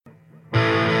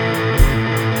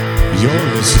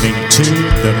You're listening to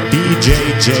the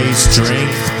BJJ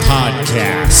Strength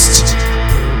Podcast,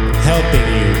 helping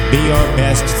you be your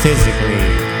best physically,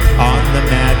 on the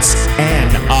mats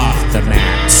and off the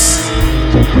mats.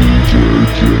 The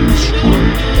BJJ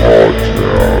Strength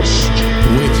Podcast.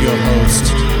 With your host,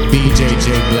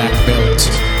 BJJ Black Belt,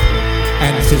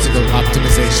 and physical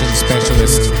optimization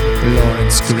specialist,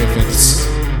 Lawrence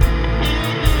Griffiths.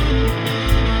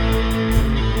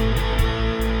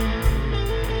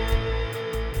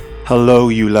 Hello,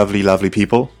 you lovely, lovely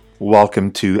people.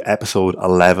 Welcome to episode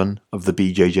 11 of the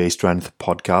BJJ Strength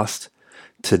Podcast.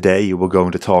 Today we're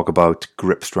going to talk about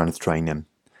grip strength training.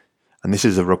 And this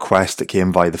is a request that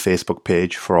came via the Facebook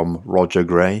page from Roger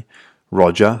Gray.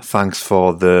 Roger, thanks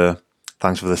for the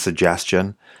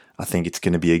suggestion. I think it's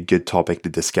going to be a good topic to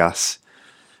discuss.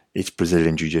 It's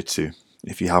Brazilian Jiu-Jitsu.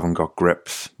 If you haven't got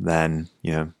grips, then,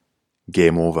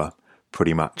 game over,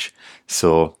 pretty much.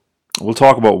 So we'll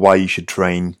talk about why you should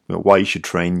train your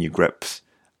grips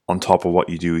on top of what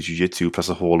you do as Jiu-Jitsu, plus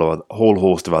a whole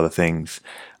host of other things,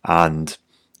 and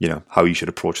how you should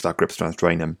approach that grip strength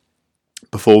training.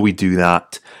 Before we do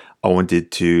that, I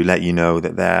wanted to let you know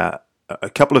that there are a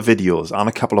couple of videos and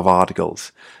a couple of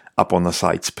articles up on the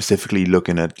site specifically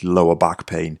looking at lower back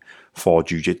pain for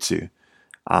Jiu-Jitsu.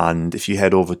 And if you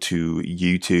head over to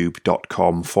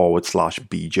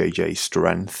youtube.com/BJJ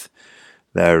Strength,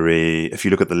 if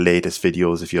you look at the latest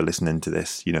videos, if you're listening to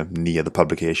this, near the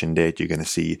publication date, you're going to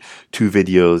see two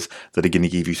videos that are going to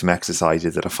give you some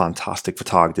exercises that are fantastic for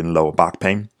targeting lower back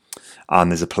pain.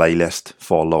 And there's a playlist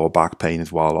for lower back pain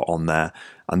as well on there.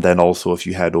 And then also, if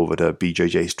you head over to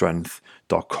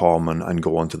bjjstrength.com and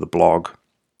go onto the blog,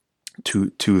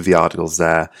 two of the articles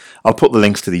there. I'll put the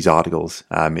links to these articles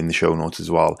in the show notes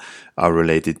as well, are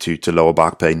related to lower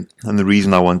back pain. And the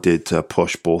reason I wanted to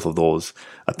push both of those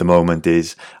at the moment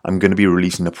is I'm going to be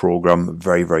releasing a program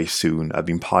very, very soon. I've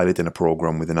been piloting a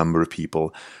program with a number of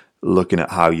people looking at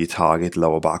how you target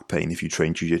lower back pain if you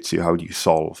train Jiu-Jitsu. How do you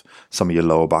solve some of your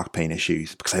lower back pain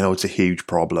issues? Because I know it's a huge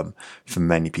problem for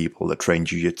many people that train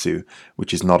Jiu-Jitsu,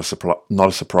 which is not a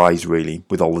surprise really,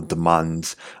 with all the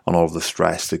demands and all of the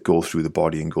stress that goes through the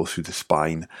body and goes through the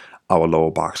spine. Our lower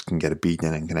backs can get a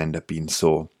beating and can end up being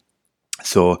sore.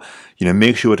 So,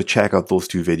 make sure to check out those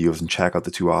two videos and check out the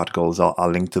two articles.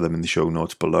 I'll link to them in the show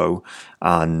notes below.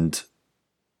 And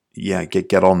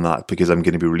get on that, because I'm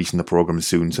going to be releasing the program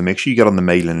soon. So make sure you get on the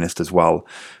mailing list as well,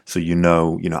 so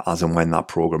as and when that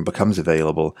program becomes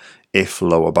available, if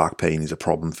lower back pain is a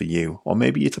problem for you, or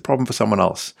maybe it's a problem for someone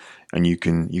else, and you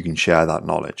can share that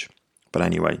knowledge. But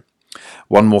anyway,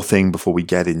 one more thing before we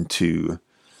get into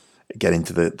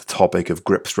the topic of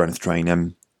grip strength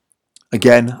training.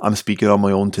 Again, I'm speaking on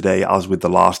my own today, as with the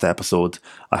last episode.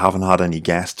 I haven't had any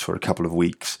guests for a couple of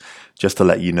weeks. Just to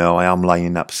let you know, I am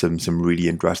lining up some really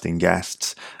interesting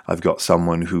guests. I've got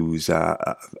someone who's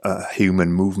a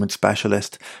human movement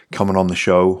specialist coming on the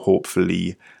show,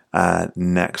 hopefully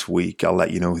next week. I'll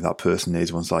let you know who that person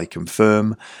is once I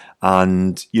confirm.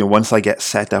 And once I get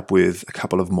set up with a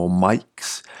couple of more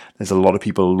mics, there's a lot of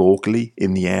people locally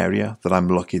in the area that I'm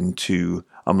looking to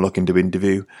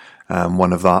interview.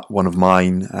 One of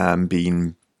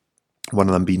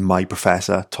them being my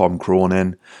professor, Tom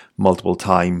Cronin, multiple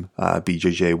time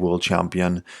BJJ world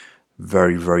champion,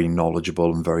 very, very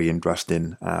knowledgeable and very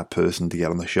interesting person to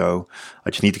get on the show.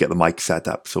 I just need to get the mic set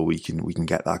up so we can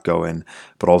get that going.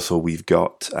 But also we've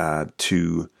got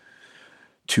two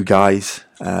guys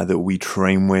that we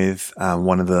train with.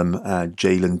 One of them,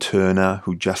 Jalen Turner,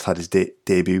 who just had his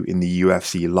debut in the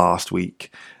UFC last week.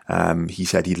 He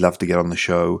said he'd love to get on the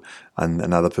show. And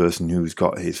another person who's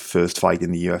got his first fight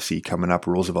in the UFC coming up,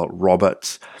 Roosevelt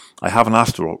Roberts. I haven't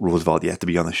asked Roosevelt yet to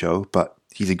be on the show, but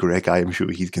he's a great guy. I'm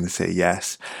sure he's going to say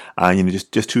yes. And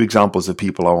just two examples of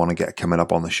people I want to get coming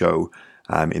up on the show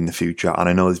in the future. And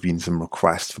I know there's been some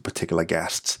requests for particular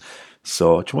guests.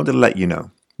 So I just wanted to let you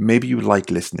know. Maybe you like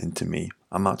listening to me,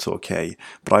 and that's okay.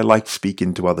 But I like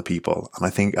speaking to other people, and I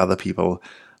think other people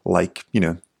like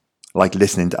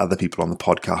listening to other people on the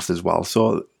podcast as well.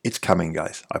 So it's coming,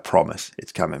 guys. I promise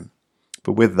it's coming.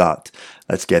 But with that,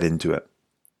 let's get into it.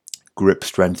 Grip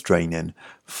strength training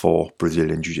for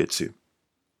Brazilian Jiu-Jitsu.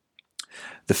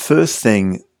 The first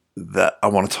thing that I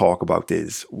want to talk about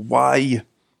is why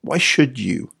should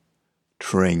you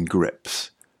train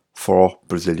grips for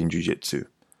Brazilian Jiu-Jitsu?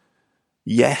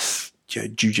 Yes,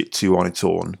 Jiu-Jitsu on its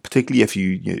own, particularly if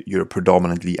you're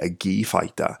predominantly a gi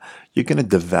fighter, you're going to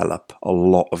develop a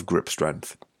lot of grip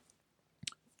strength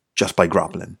just by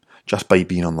grappling, just by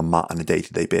being on the mat on a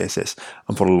day-to-day basis.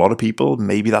 And for a lot of people,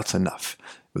 maybe that's enough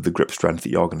with the grip strength that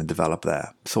you're going to develop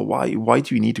there. So why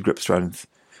do you need the grip strength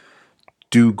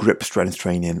do grip strength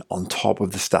training on top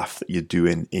of the stuff that you're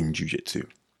doing in jiu-jitsu.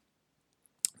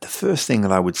 The first thing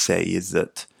that I would say is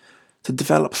that to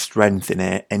develop strength in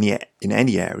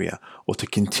any area, or to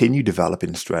continue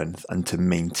developing strength and to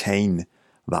maintain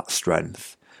that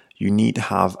strength, you need to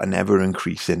have an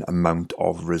ever-increasing amount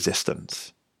of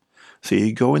resistance. So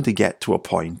you're going to get to a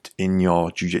point in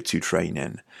your jiu-jitsu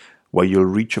training where you'll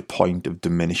reach a point of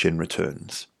diminishing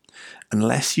returns.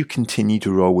 Unless you continue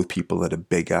to row with people that are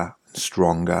bigger,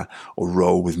 stronger, or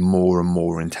row with more and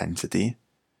more intensity,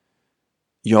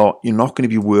 you're not going to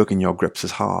be working your grips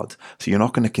as hard. So you're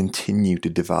not going to continue to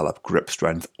develop grip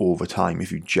strength over time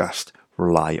if you just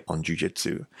rely on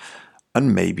jiu-jitsu.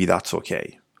 And maybe that's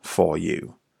okay for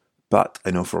you. But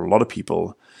I know for a lot of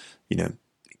people,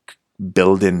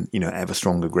 building, ever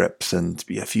stronger grips, and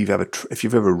if you've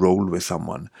ever rolled with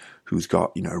someone who's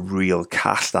got, a real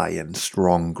cast iron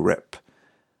strong grip,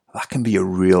 that can be a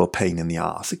real pain in the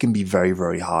ass. It can be very,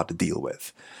 very hard to deal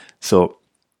with. So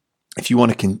if you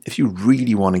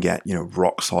really want to get,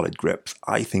 rock solid grips,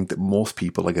 I think that most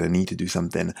people are going to need to do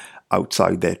something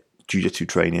outside their jiu-jitsu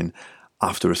training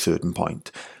after a certain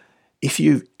point. If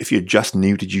you're just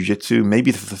new to jiu-jitsu,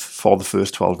 maybe for the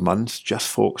first 12 months, just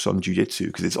focus on jiu-jitsu,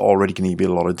 because it's already going to be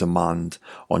a lot of demand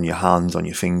on your hands, on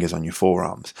your fingers, on your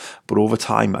forearms. But over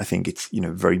time, I think it's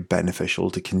very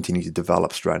beneficial to continue to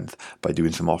develop strength by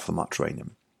doing some off-the-mat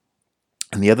training.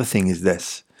 And the other thing is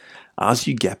this: as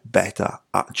you get better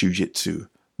at jiu-jitsu,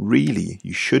 really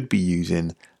you should be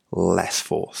using less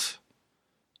force.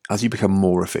 As you become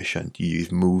more efficient, you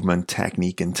use movement,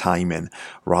 technique, and timing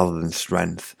rather than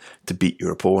strength to beat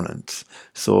your opponents.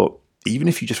 So even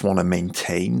if you just want to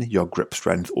maintain your grip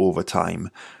strength over time,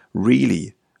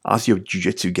 really, as your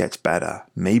jiu-jitsu gets better,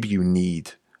 maybe you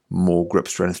need more grip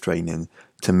strength training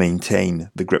to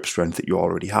maintain the grip strength that you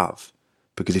already have.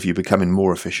 Because if you're becoming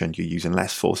more efficient, you're using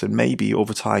less force, and maybe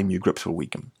over time your grips will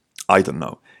weaken. I don't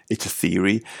know. It's a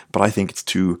theory, but I think it's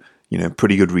two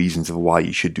pretty good reasons of why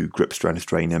you should do grip strength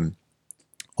training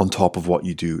on top of what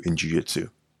you do in jiu-jitsu.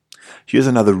 Here's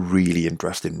another really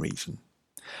interesting reason.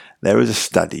 There is a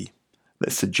study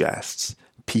that suggests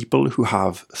people who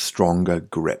have stronger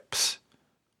grips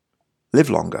live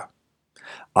longer.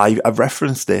 I've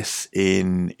referenced this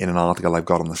in an article I've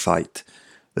got on the site,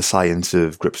 The Science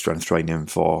of Grip Strength Training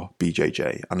for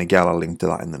BJJ, and again I'll link to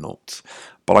that in the notes.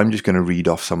 But I'm just going to read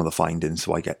off some of the findings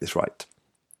so I get this right.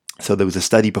 So there was a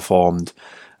study performed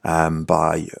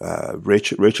by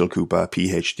Rachel Cooper,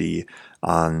 PhD,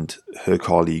 and her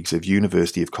colleagues of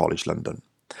University of College London.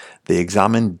 They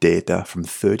examined data from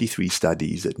 33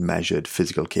 studies that measured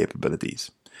physical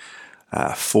capabilities.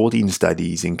 14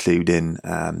 studies, including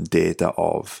data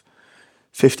of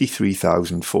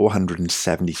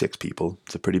 53,476 people,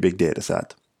 it's a pretty big data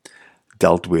set,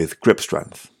 dealt with grip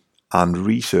strength. And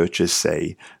researchers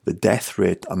say the death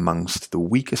rate amongst the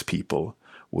weakest people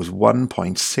was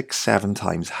 1.67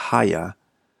 times higher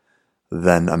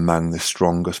than among the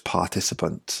strongest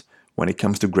participants when it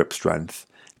comes to grip strength,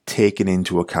 taking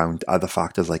into account other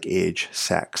factors like age,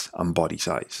 sex, and body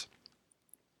size.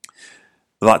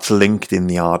 That's linked in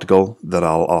the article that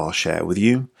I'll share with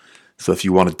you. So if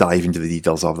you want to dive into the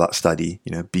details of that study,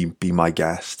 be my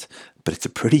guest. But it's a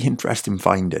pretty interesting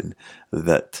finding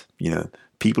that,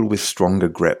 people with stronger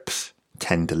grips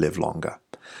tend to live longer.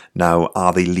 Now,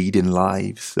 are they leading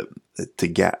lives to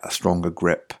get a stronger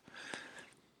grip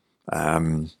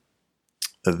that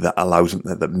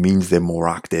means they're more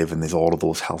active and there's all of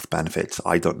those health benefits?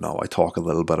 I don't know. I talk a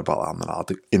little bit about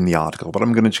that in the article, but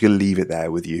I'm going to leave it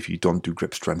there with you. If you don't do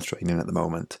grip strength training at the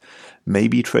moment,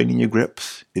 maybe training your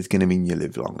grips is going to mean you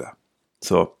live longer.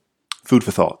 So, food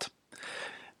for thought.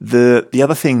 The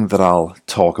other thing that I'll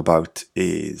talk about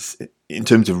is, in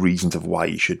terms of reasons of why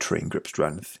you should train grip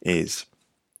strength, is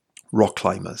rock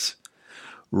climbers.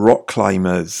 Rock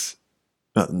climbers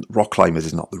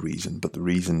is not the reason, but the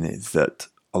reason is that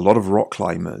a lot of rock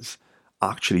climbers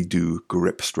actually do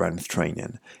grip strength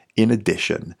training in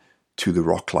addition to the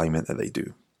rock climbing that they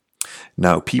do.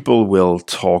 Now, people will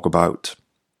talk about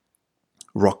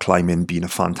rock climbing being a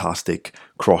fantastic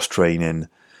cross-training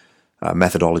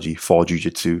methodology for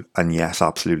jiu-jitsu, and yes,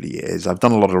 absolutely it is. I've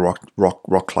done a lot of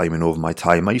rock climbing over my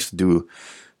time. I used to do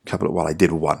I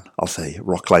did one,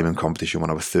 rock climbing competition when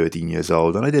I was 13 years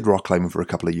old, and I did rock climbing for a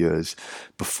couple of years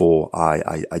before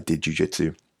I did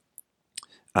jiu-jitsu.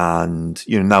 And,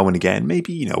 now and again,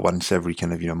 maybe, once every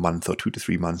month or 2 to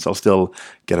 3 months, I'll still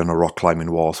get on a rock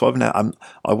climbing wall. So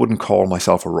I wouldn't call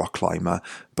myself a rock climber,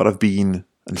 but I've been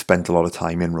and spent a lot of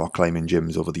time in rock climbing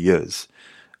gyms over the years.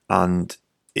 And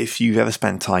if you've ever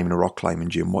spent time in a rock climbing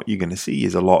gym, what you're going to see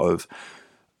is a lot of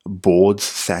boards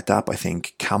set up. I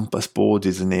think campus boards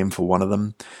is the name for one of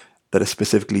them, that are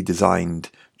specifically designed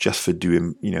just for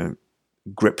doing,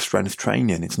 grip strength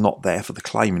training. It's not there for the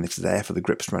climbing, it's there for the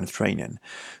grip strength training.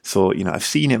 So, I've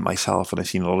seen it myself, and I've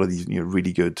seen a lot of these,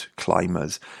 really good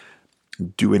climbers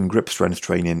doing grip strength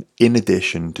training in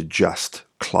addition to just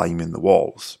climbing the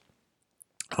walls.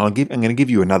 I'm going to give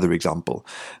you another example.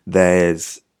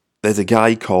 There's a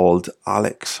guy called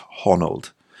Alex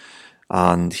Honnold,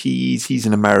 and he's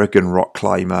an American rock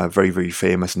climber, very, very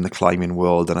famous in the climbing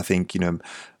world, and I think,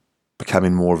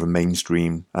 becoming more of a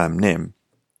mainstream name.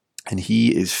 And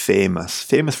he is famous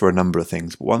for a number of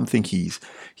things, but one thing he's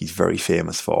very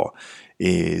famous for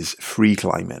is free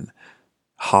climbing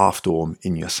Half Dome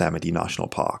in Yosemite National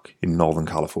Park in Northern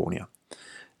California.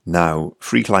 Now,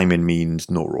 free climbing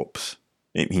means no ropes.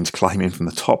 It means climbing from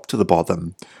the top to the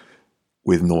bottom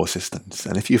with no assistance.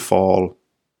 And if you fall,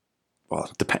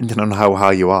 well, depending on how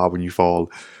high you are when you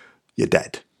fall, you're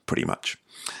dead, pretty much.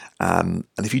 And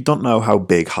if you don't know how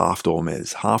big Half Dome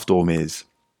is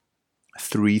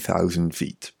 3,000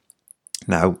 feet.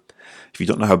 Now, if you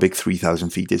don't know how big 3,000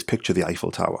 feet is, picture the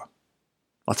Eiffel Tower.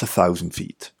 That's 1,000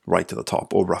 feet right to the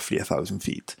top, or roughly 1,000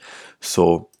 feet.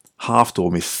 So Half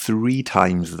Dome is 3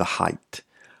 times the height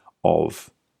of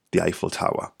the Eiffel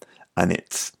Tower, and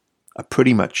it's a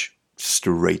pretty much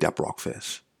straight up rock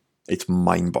face. It's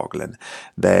mind-boggling.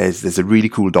 There's a really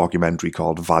cool documentary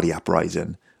called Valley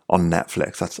Uprising on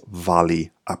Netflix. That's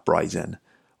Valley Uprising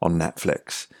on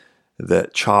Netflix,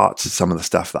 that charts some of the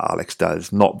stuff that Alex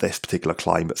does. Not this particular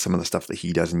climb, but some of the stuff that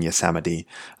he does in Yosemite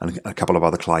and a couple of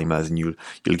other climbers, and you'll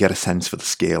get a sense for the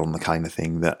scale and the kind of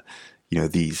thing that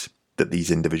these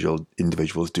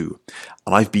individuals do.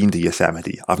 And I've been to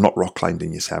Yosemite. I've not rock climbed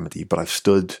in Yosemite, but I've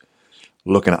stood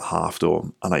looking at Half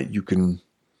Dome, and you can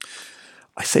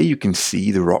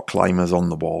see the rock climbers on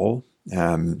the wall,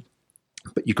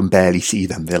 but you can barely see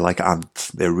them. They're like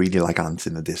ants. They're really like ants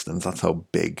in the distance. That's how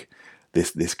big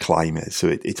this climb is. So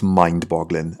it's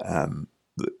mind-boggling,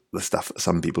 the stuff that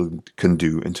some people can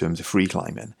do in terms of free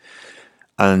climbing.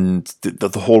 And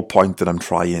the whole point that I'm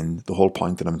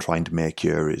trying to make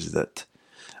here is that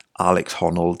Alex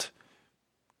Honnold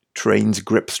trains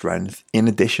grip strength in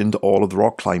addition to all of the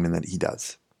rock climbing that he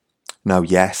does. Now,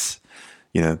 yes,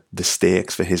 the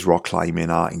stakes for his rock climbing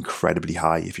are incredibly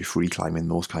high if you're free climbing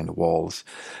those kind of walls.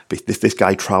 But this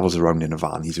guy travels around in a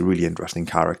van. He's a really interesting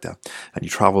character, and he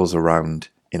travels around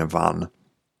in a van,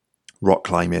 rock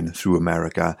climbing through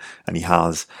America. And he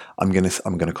has, I'm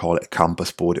gonna call it a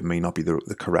campus board. It may not be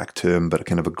the correct term, but a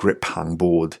kind of a grip hang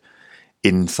board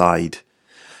inside.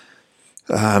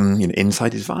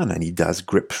 Inside his van, and he does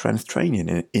grip strength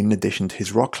training in addition to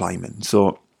his rock climbing.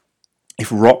 So,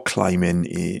 if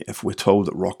we're told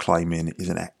that rock climbing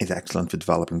is excellent for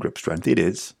developing grip strength, it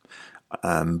is.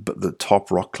 But the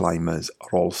top rock climbers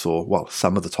are also, well,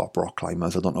 some of the top rock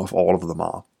climbers, I don't know if all of them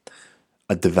are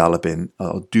developing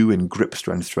or doing grip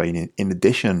strength training in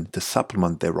addition to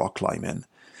supplement their rock climbing.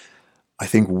 I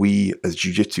think we as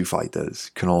jiu-jitsu fighters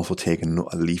can also take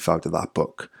a leaf out of that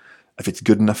book. If it's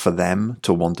good enough for them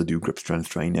to want to do grip strength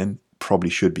training, probably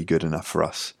should be good enough for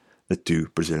us that do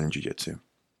Brazilian jiu-jitsu.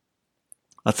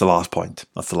 That's the last point.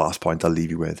 I'll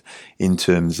leave you with in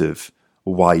terms of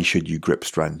why should you grip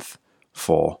strength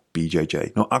for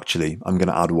BJJ. No, actually, I'm going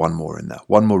to add one more in there.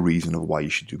 One more reason of why you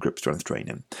should do grip strength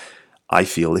training. I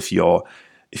feel if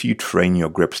you train your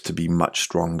grips to be much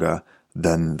stronger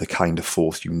than the kind of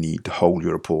force you need to hold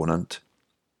your opponent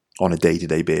on a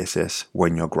day-to-day basis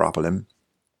when you're grappling,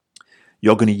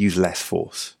 you're going to use less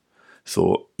force.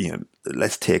 So,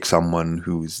 let's take someone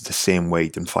who's the same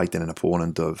weight and fighting an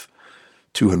opponent of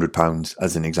 200 pounds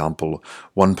as an example.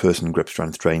 One person grip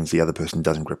strength trains, the other person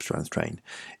doesn't grip strength train.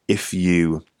 If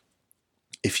the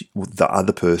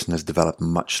other person has developed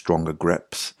much stronger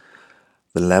grips,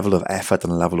 the level of effort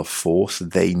and level of force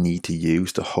they need to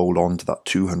use to hold on to that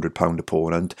 200 pound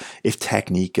opponent, if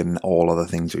technique and all other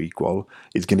things are equal,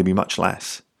 is going to be much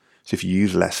less. So if you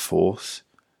use less force,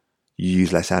 you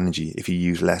use less energy. If you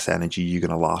use less energy, you're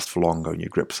going to last for longer, and your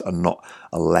grips are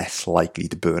less likely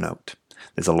to burn out.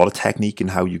 There's a lot of technique in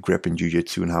how you grip in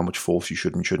jiu-jitsu and how much force you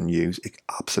should and shouldn't use.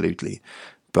 Absolutely.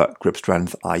 But grip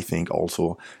strength, I think,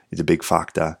 also is a big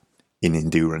factor in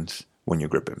endurance when you're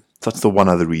gripping. So that's the one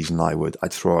other reason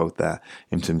I'd throw out there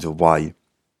in terms of why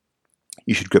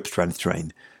you should grip strength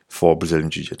train for Brazilian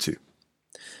jiu-jitsu.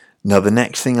 Now, the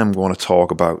next thing I'm going to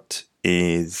talk about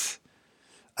is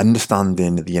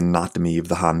understanding the anatomy of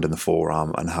the hand and the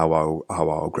forearm and how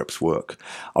our grips work.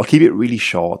 I'll keep it really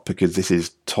short because this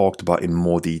is talked about in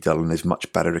more detail and is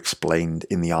much better explained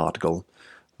in the article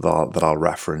that I'll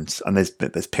reference. And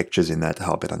there's pictures in there to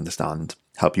help it understand.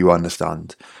 help you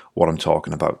understand what I'm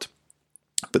talking about.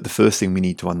 But the first thing we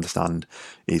need to understand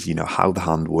is, how the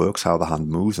hand works, how the hand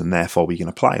moves, and therefore we can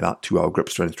apply that to our grip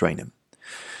strength training.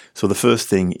 So the first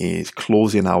thing is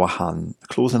closing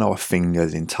our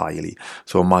fingers entirely.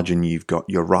 So imagine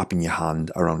you're wrapping your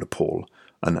hand around a pole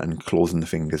and closing the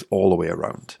fingers all the way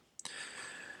around.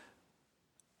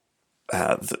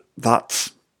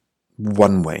 That's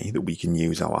one way that we can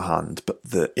use our hand. But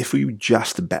if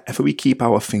we keep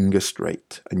our fingers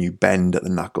straight and you bend at the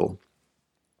knuckle,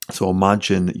 so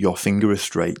imagine your finger is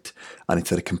straight and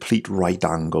it's at a complete right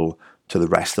angle to the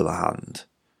rest of the hand,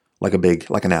 like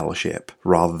an L shape,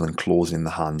 rather than closing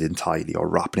the hand entirely or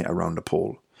wrapping it around a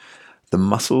pole. The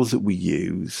muscles that we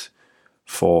use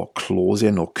for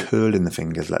closing or curling the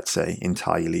fingers, let's say,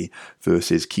 entirely,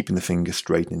 versus keeping the fingers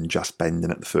straight and just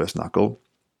bending at the first knuckle,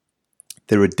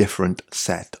 they're a different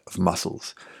set of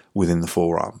muscles within the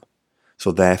forearm.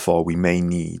 So therefore, we may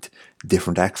need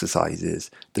different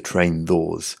exercises to train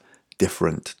those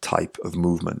different type of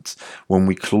movements. When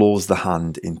we close the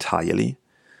hand entirely,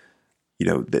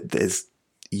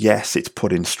 it's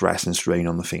putting stress and strain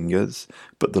on the fingers,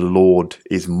 but the load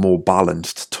is more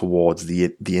balanced towards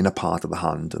the inner part of the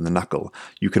hand and the knuckle.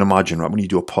 You can imagine, right, when you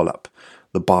do a pull-up,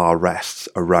 the bar rests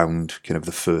around kind of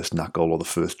the first knuckle or the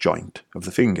first joint of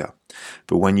the finger.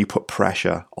 But when you put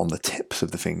pressure on the tips of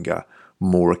the finger,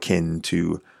 more akin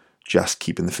to just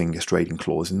keeping the finger straight and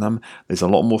closing them, there's a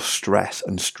lot more stress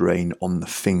and strain on the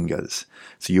fingers.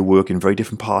 So you're working very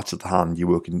different parts of the hand. You're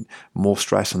working more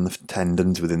stress on the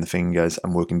tendons within the fingers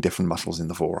and working different muscles in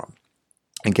the forearm.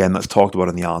 Again, that's talked about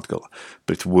in the article,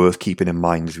 but it's worth keeping in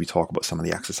mind as we talk about some of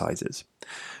the exercises.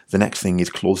 The next thing is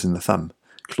closing the thumb.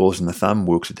 Closing the thumb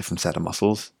works a different set of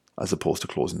muscles as opposed to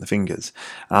closing the fingers.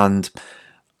 And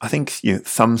I think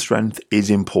thumb strength is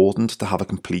important to have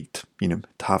complete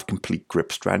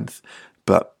grip strength,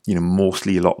 but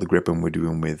mostly a lot of the gripping we're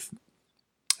doing with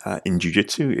in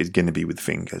jiu-jitsu is going to be with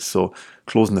fingers. So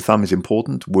closing the thumb is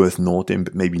important, worth noting,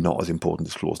 but maybe not as important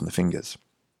as closing the fingers.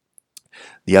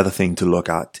 The other thing to look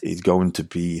at is going to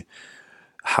be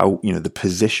how the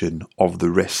position of the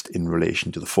wrist in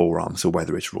relation to the forearm. So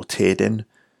whether it's rotating.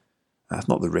 That's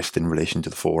not the wrist in relation to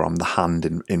the forearm, the hand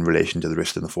in relation to the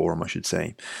wrist and the forearm, I should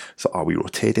say. So are we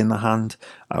rotating the hand?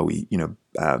 Are we,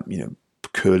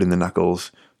 curling the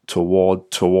knuckles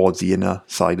towards the inner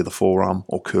side of the forearm,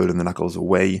 or curling the knuckles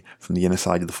away from the inner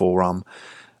side of the forearm,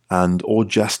 or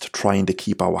just trying to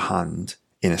keep our hand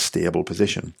in a stable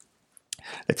position?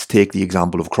 Let's take the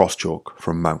example of cross choke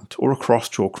from mount, or a cross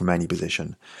choke from any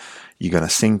position. You're going to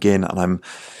sink in, and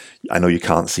I know you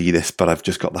can't see this, but I've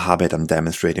just got the habit. I'm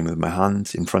demonstrating with my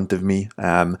hands in front of me.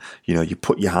 You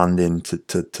put your hand into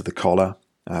to the collar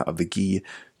of the gi.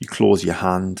 You close your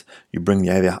hand. You bring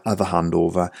the other hand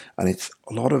over, and it's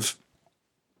a lot of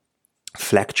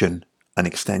flexion and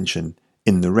extension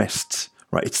in the wrists.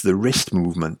 Right, it's the wrist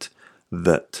movement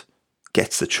that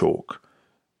gets the choke.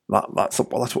 That's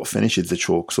what finishes the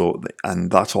choke. So,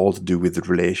 and that's all to do with the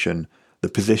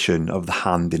position of the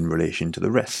hand in relation to the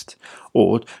wrist,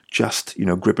 or just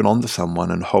gripping onto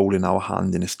someone and holding our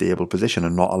hand in a stable position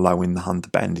and not allowing the hand to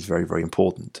bend is very, very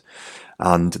important.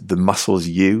 And the muscles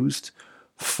used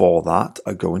for that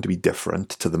are going to be different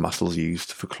to the muscles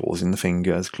used for closing the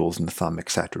fingers, closing the thumb,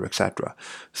 etc., etc.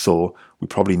 So we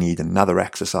probably need another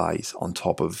exercise on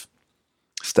top of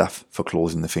stuff for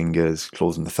closing the fingers,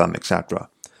 closing the thumb, etc.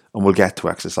 And we'll get to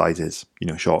exercises,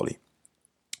 shortly.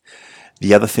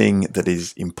 The other thing that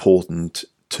is important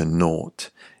to note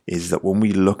is that when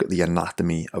we look at the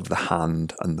anatomy of the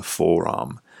hand and the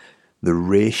forearm, the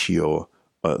ratio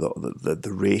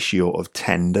of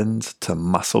tendons to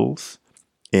muscles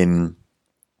in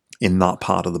that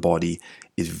part of the body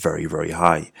is very, very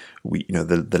high.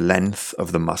 The length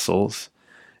of the muscles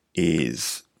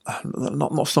is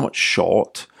not so much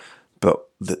short, but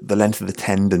the length of the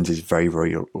tendons is very,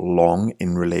 very long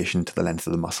in relation to the length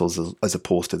of the muscles, as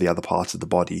opposed to the other parts of the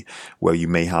body where you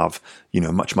may have,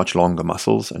 much, much longer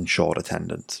muscles and shorter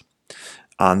tendons.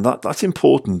 And that's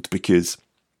important because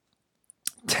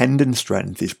tendon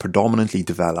strength is predominantly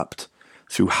developed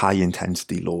through high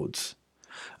intensity loads.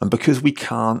 And because we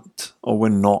can't, or we're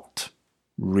not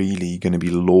really going to be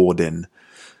loading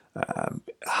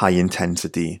high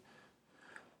intensity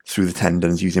through the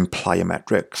tendons using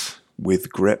plyometrics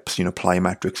with grips.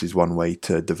 Plyometrics is one way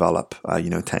to develop,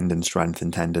 tendon strength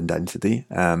and tendon density.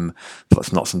 But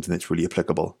that's not something that's really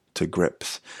applicable to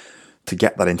grips. To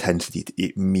get that intensity,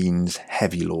 it means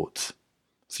heavy loads.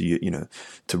 So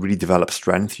to really develop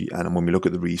strength, and when we look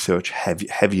at the research,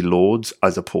 heavy loads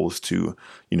as opposed to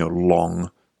long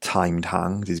timed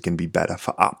hangs is going to be better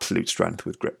for absolute strength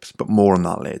with grips. But more on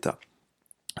that later.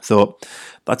 So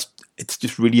it's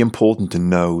just really important to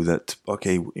know that,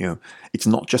 okay, it's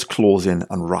not just closing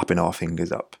and wrapping our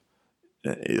fingers up.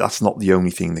 That's not the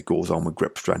only thing that goes on with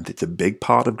grip strength. It's a big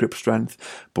part of grip strength,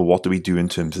 but what do we do in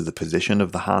terms of the position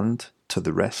of the hand to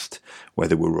the wrist,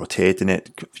 whether we're rotating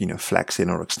it, flexing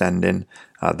or extending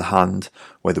the hand,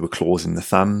 whether we're closing the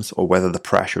thumbs, or whether the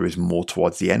pressure is more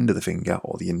towards the end of the finger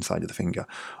or the inside of the finger.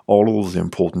 All of those are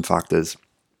important factors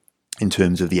in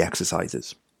terms of the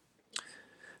exercises.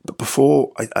 But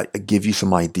before I give you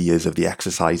some ideas of the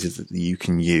exercises that you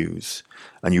can use,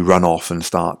 and you run off and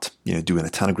start, doing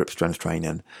a ton of grip strength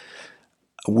training,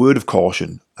 a word of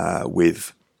caution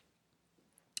with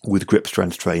grip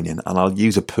strength training, and I'll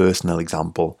use a personal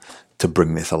example to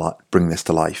bring this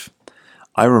to life.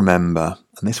 I remember,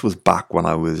 and this was back when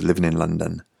I was living in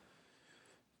London.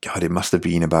 God, it must have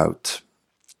been about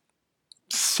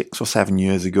 6 or 7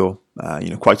 years ago,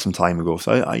 quite some time ago.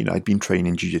 So I'd been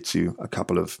training jiu-jitsu a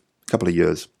couple of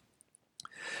years,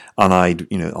 and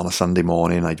on a Sunday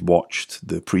morning, I'd watched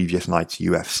the previous night's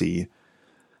UFC,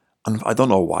 and I don't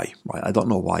know why, right? I don't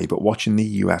know why, but watching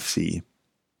the UFC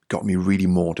got me really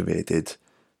motivated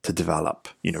to develop,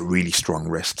 really strong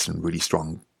wrists and really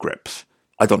strong grips.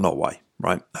 I don't know why,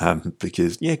 right?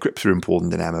 Because grips are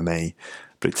important in MMA.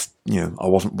 But it's, I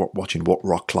wasn't watching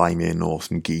rock climbing or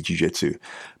some gi jiu-jitsu.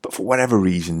 But for whatever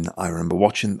reason, I remember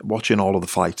watching all of the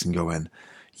fights and going,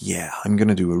 I'm going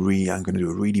to do a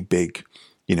really big,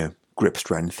 grip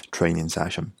strength training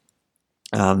session.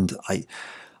 And I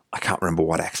can't remember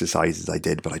what exercises I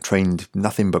did, but I trained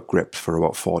nothing but grips for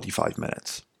about 45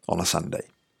 minutes on a Sunday.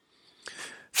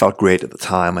 Felt great at the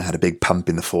time. I had a big pump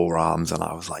in the forearms, and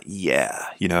I was like,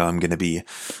 I'm going to be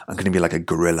like a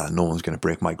gorilla. No one's going to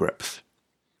break my grips.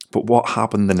 But what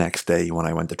happened the next day when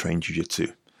I went to train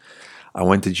jiu-jitsu? I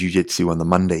went to jiu-jitsu on the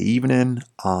Monday evening,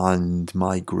 and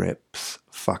my grips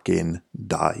fucking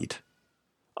died.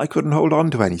 I couldn't hold on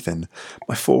to anything.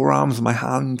 My forearms and my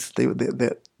hands, they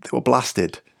were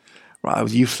blasted. Right, I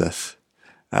was useless.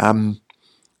 And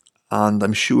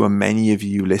I'm sure many of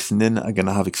you listening are going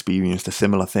to have experienced a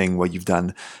similar thing where you've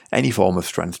done any form of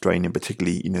strength training,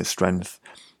 particularly,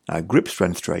 grip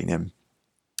strength training.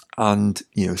 And,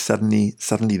 suddenly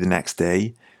the next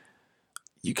day,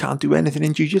 you can't do anything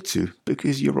in jiu-jitsu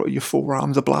because your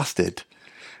forearms are blasted.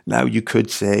 Now, you could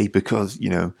say because,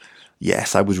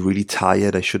 yes, I was really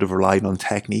tired, I should have relied on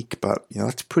technique, but,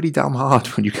 that's pretty damn hard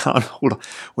when you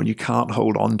can't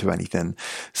hold on to anything.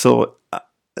 So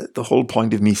the whole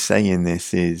point of me saying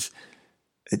this is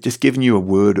just giving you a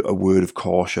word of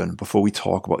caution before we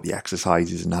talk about the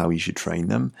exercises and how you should train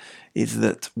them, is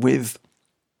that with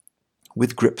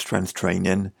grip strength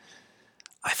training,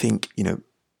 I think,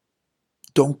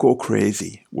 don't go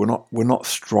crazy. We're not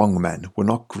strong men. We're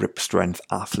not grip strength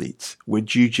athletes. We're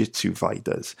jiu-jitsu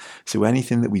fighters. So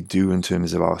anything that we do in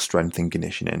terms of our strength and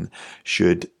conditioning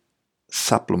should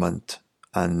supplement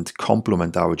and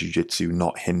complement our jiu-jitsu,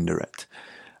 not hinder it.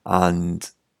 And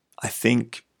I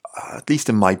think, at least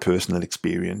in my personal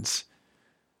experience,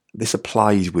 this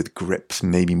applies with grips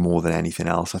maybe more than anything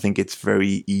else. I think it's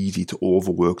very easy to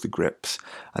overwork the grips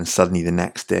and suddenly the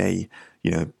next day,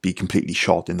 be completely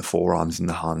shot in the forearms and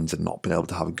the hands and not been able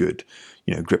to have a good,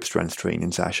 grip strength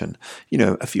training session.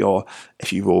 If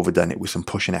you've overdone it with some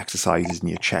pushing exercises and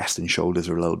your chest and shoulders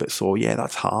are a little bit sore,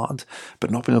 that's hard.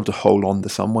 But not being able to hold on to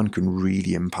someone can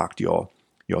really impact your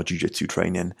jiu-jitsu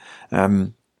training.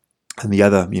 And the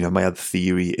other, my other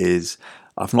theory is,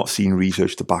 I've not seen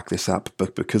research to back this up,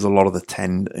 but because a lot of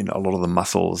the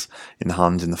muscles in the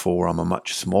hands and the forearm are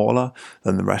much smaller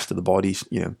than the rest of the body,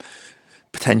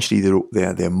 potentially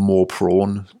they're more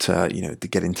prone to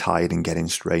getting tired and getting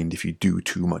strained if you do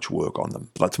too much work on them.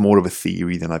 That's more of a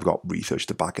theory than I've got research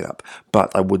to back it up.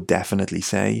 But I would definitely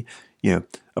say,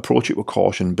 approach it with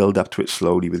caution, build up to it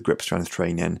slowly with grip strength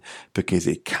training, because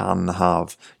it can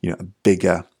have a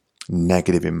bigger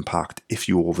negative impact if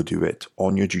you overdo it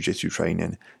on your jiu-jitsu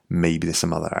training. Maybe there's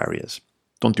some other areas.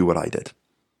 Don't do what I did.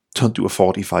 Don't do a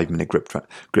 45-minute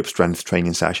grip strength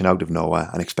training session out of nowhere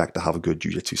and expect to have a good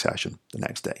jiu-jitsu session the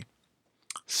next day.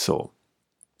 So,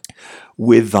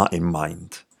 with that in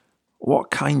mind, what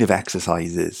kind of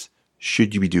exercises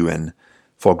should you be doing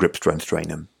for grip strength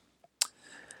training?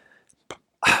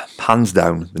 Hands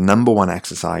down, the number one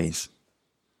exercise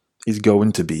is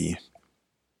going to be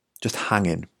just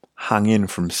hanging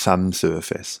from some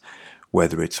surface,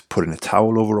 whether it's putting a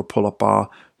towel over a pull-up bar,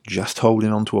 just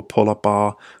holding onto a pull-up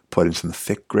bar, putting some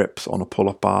thick grips on a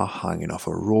pull-up bar, hanging off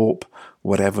a rope,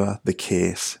 whatever the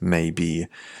case may be.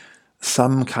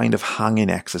 Some kind of hanging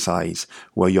exercise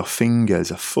where your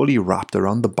fingers are fully wrapped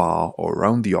around the bar or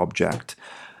around the object,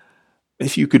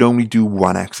 if you could only do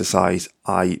one exercise,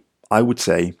 I would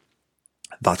say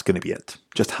that's going to be it.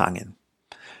 Just hanging.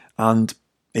 And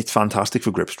it's fantastic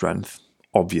for grip strength,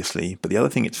 obviously. But the other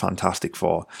thing it's fantastic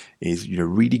for is,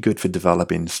 really good for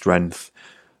developing strength,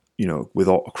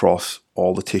 across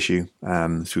all the tissue,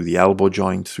 through the elbow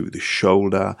joint, through the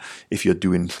shoulder. If you're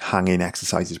doing hanging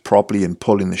exercises properly and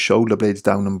pulling the shoulder blades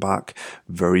down and back,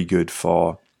 very good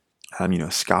for,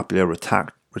 scapular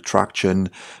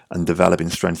retraction and developing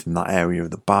strength in that area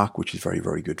of the back, which is very,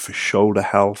 very good for shoulder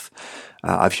health.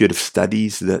 I've heard of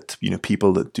studies that,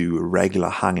 people that do regular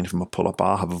hanging from a pull-up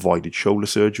bar have avoided shoulder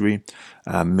surgery.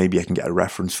 Maybe I can get a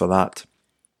reference for that.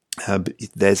 But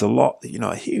there's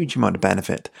a huge amount of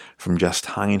benefit from just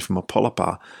hanging from a pull-up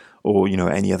bar or,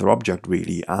 any other object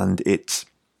really. And it's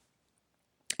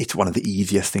one of the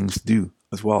easiest things to do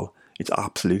as well. It's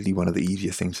absolutely one of the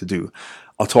easiest things to do.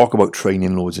 I'll talk about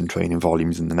training loads and training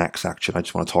volumes in the next section. I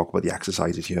just want to talk about the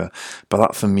exercises here. But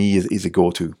that for me is a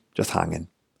go-to, just hanging.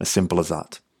 As simple as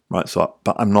that. Right.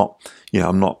 But I'm not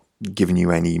giving you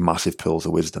any massive pearls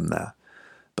of wisdom there.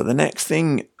 But the next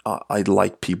thing I'd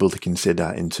like people to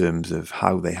consider in terms of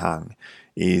how they hang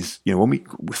is, when we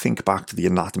think back to the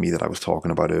anatomy that I was talking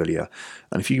about earlier,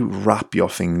 and if you wrap your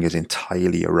fingers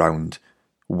entirely around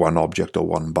one object or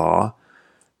one bar,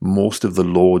 most of the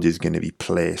load is going to be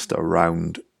placed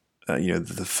around,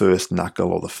 the first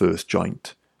knuckle or the first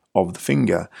joint of the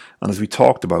finger. And as we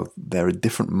talked about, there are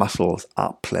different muscles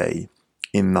at play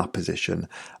in that position,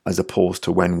 as opposed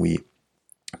to when we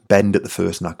bend at the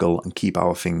first knuckle and keep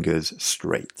our fingers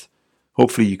straight.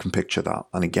 Hopefully you can picture that.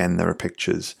 And again, there are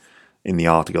pictures in the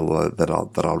article that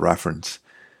I'll reference.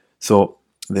 So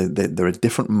there are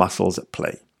different muscles at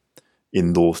play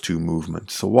in those two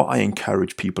movements. So what I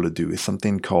encourage people to do is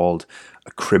something called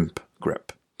a crimp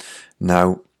grip.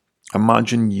 Now,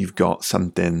 imagine you've got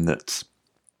something that's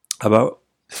about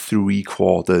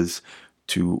 3/4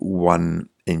 to 1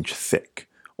 inch thick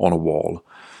on a wall,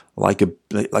 like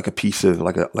a piece of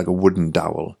like a wooden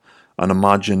dowel. And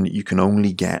imagine you can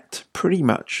only get pretty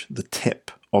much the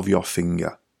tip of your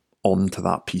finger onto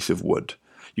that piece of wood.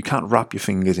 You can't wrap your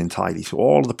fingers entirely, so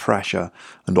all of the pressure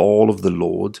and all of the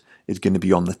load is going to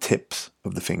be on the tips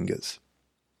of the fingers.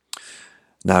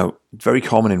 Now, it's very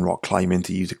common in rock climbing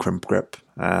to use a crimp grip,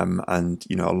 and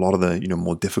a lot of the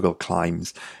more difficult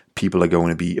climbs, people are going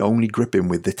to be only gripping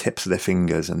with the tips of their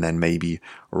fingers and then maybe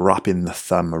wrapping the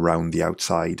thumb around the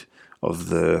outside of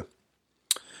the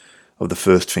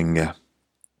first finger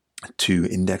to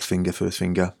index finger, first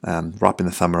finger, wrapping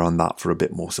the thumb around that for a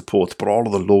bit more support, but all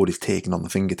of the load is taken on the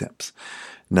fingertips.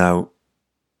 Now,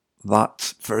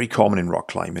 that's very common in rock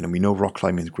climbing, and we know rock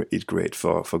climbing is great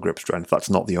for grip strength. That's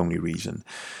not the only reason,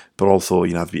 but also,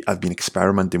 I've been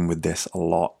experimenting with this a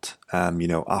lot.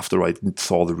 After I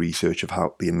saw the research of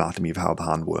how the anatomy of how the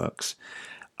hand works,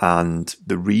 and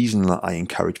the reason that I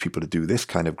encourage people to do this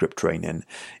kind of grip training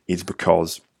is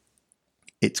because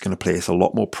it's going to place a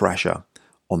lot more pressure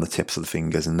on the tips of the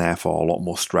fingers, and therefore a lot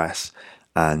more stress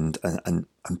and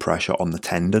pressure on the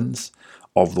tendons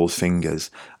of those fingers,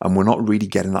 and we're not really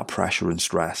getting that pressure and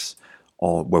stress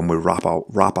or when we wrap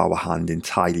our hand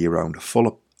entirely around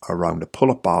a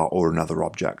pull-up bar or another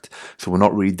object. So we're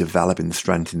not really developing the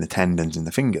strength in the tendons in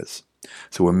the fingers.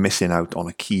 So we're missing out on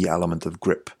a key element of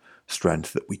grip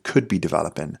strength that we could be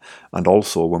developing. And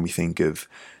also when we think of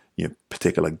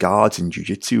particular guards in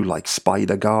jiu-jitsu, like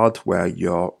spider guard, where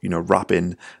you're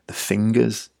wrapping the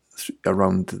fingers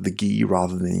around the gi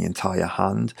rather than the entire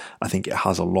hand, I think it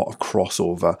has a lot of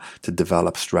crossover to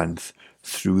develop strength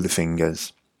through the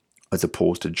fingers as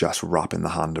opposed to just wrapping the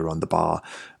hand around the bar.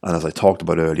 And as I talked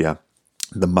about earlier,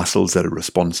 the muscles that are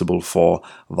responsible for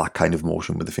that kind of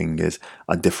motion with the fingers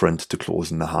are different to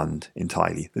closing the hand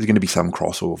entirely. There's going to be some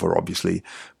crossover, obviously,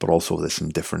 but also there's some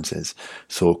differences.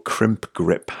 So crimp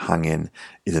grip hanging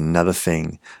is another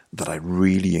thing that I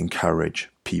really encourage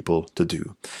people to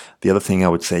do. The other thing I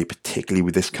would say, particularly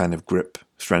with this kind of grip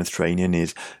strength training,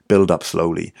 is build up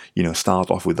slowly.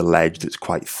 Start off with a ledge that's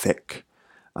quite thick,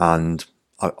 and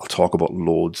I'll talk about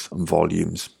loads and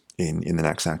volumes in the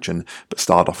next section, but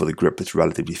start off with a grip that's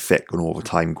relatively thick and over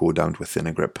time go down to a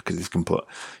thinner grip, because this can put,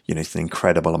 it's an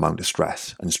incredible amount of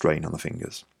stress and strain on the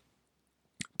fingers.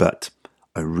 But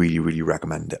I really, really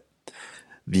recommend it.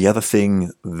 The other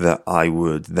thing that I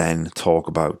would then talk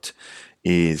about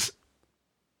is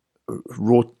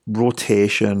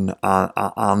rotation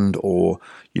and or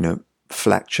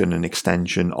flexion and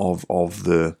extension of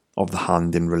the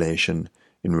hand in relation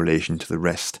to the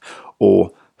wrist,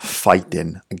 or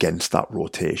fighting against that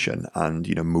rotation and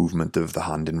movement of the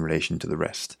hand in relation to the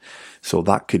wrist. So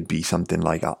that could be something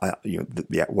like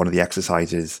one of the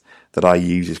exercises that I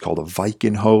use is called a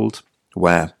Viking hold,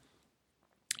 where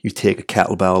you take a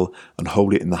kettlebell and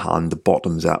hold it in the hand, the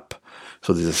bottoms up.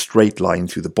 So there's a straight line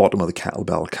through the bottom of the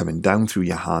kettlebell coming down through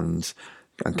your hands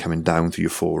and coming down through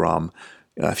your forearm.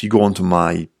 If you go onto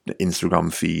my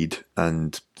Instagram feed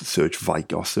and search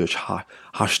Viking or search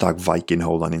hashtag Viking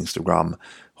hold on Instagram,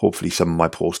 hopefully some of my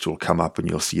posts will come up and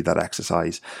you'll see that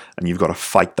exercise. And you've got to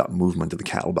fight that movement of the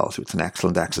kettlebell. So it's an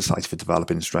excellent exercise for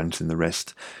developing strength in the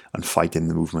wrist and fighting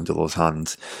the movement of those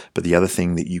hands. But the other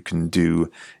thing that you can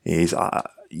do is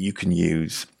you can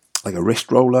use like a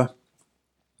wrist roller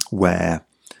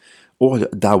or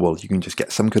a dowel. You can just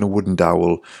get some kind of wooden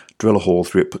dowel, drill a hole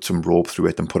through it, put some rope through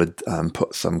it, and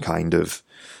put some kind of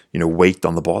weight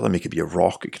on the bottom. It could be a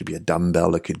rock, it could be a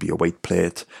dumbbell, it could be a weight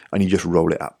plate, and you just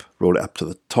roll it up to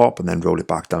the top, and then roll it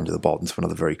back down to the bottom. So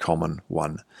another very common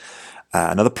one.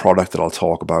 Another product that I'll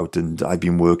talk about, and I've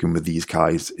been working with these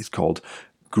guys, is called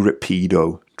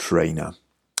Gripedo Trainer.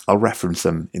 I'll reference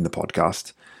them in the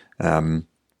podcast,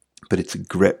 but it's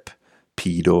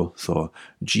Gripedo, so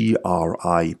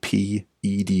Gripedo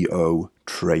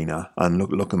Trainer, and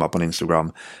look them up on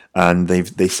Instagram. And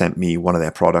they sent me one of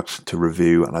their products to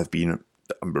review, and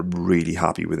I'm really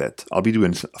happy with it. I'll be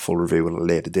doing a full review at a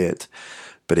later date,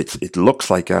 but it looks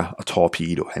like a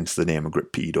torpedo, hence the name of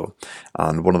Gripedo.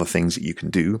 And one of the things that you can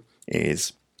do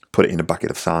is put it in a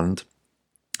bucket of sand,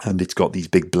 and it's got these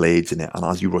big blades in it, and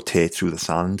as you rotate through the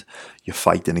sand, you're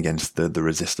fighting against the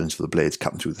resistance of the blades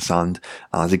cutting through the sand.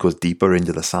 And as it goes deeper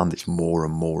into the sand, it's more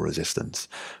and more resistance.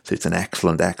 So it's an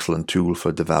excellent tool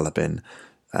for developing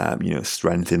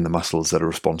strength in the muscles that are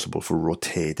responsible for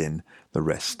rotating the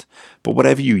wrist. But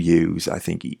whatever you use, I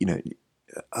think,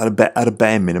 at a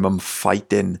bare minimum,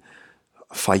 fighting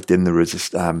the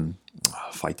resistance,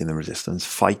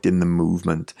 fighting the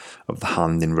movement of the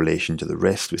hand in relation to the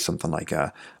wrist with something like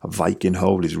a Viking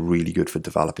hold is really good for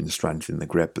developing strength in the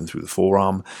grip and through the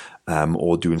forearm,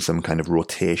 or doing some kind of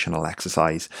rotational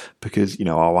exercise, because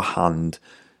our hand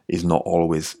is not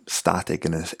always static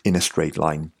in a straight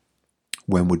line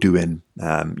when we're doing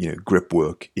grip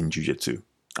work in jiu-jitsu,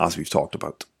 as we've talked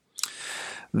about.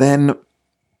 Then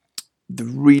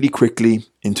really quickly,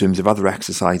 in terms of other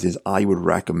exercises, I would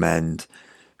recommend,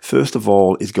 first of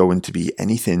all, is going to be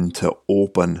anything to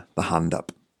open the hand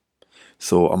up.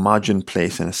 So imagine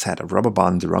placing a set of rubber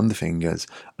bands around the fingers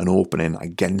and opening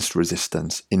against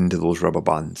resistance into those rubber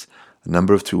bands. A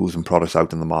number of tools and products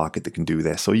out in the market that can do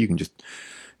this. So you can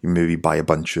maybe buy a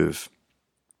bunch of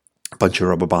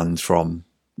rubber bands from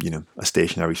a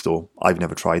stationery store. I've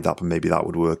never tried that, but maybe that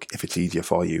would work if it's easier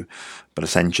for you. But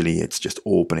essentially, it's just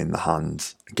opening the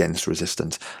hands against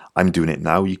resistance. I'm doing it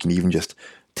now. You can even just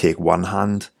take one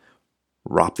hand,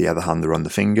 wrap the other hand around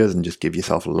the fingers, and just give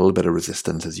yourself a little bit of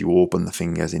resistance as you open the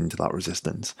fingers into that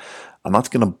resistance. And that's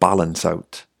going to balance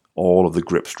out all of the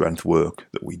grip strength work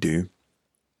that we do,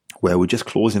 where we're just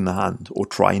closing the hand or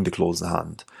trying to close the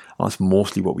hand. And that's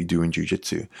mostly what we do in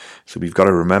jiu-jitsu. So we've got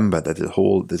to remember that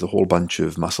there's a whole bunch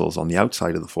of muscles on the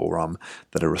outside of the forearm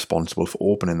that are responsible for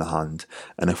opening the hand.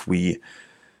 And if we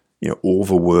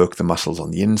overwork the muscles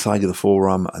on the inside of the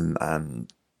forearm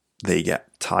and they get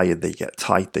tired, they get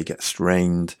tight, they get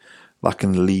strained, that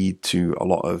can lead to a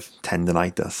lot of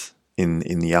tendinitis in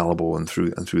the elbow and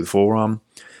through the forearm,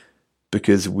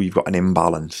 because we've got an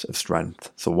imbalance of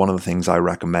strength. So one of the things I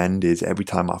recommend is every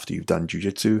time after you've done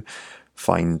jiu-jitsu,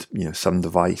 find some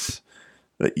device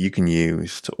that you can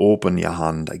use to open your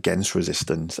hand against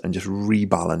resistance and just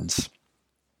rebalance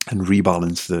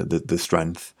the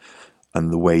strength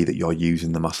and the way that you're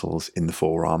using the muscles in the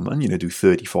forearm, and do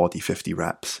 30, 40, 50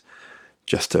 reps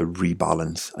just to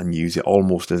rebalance and use it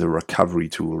almost as a recovery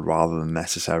tool rather than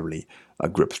necessarily a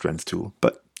grip strength tool.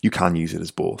 But you can use it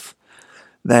as both.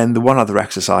 Then the one other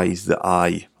exercise that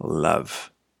I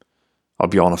love, I'll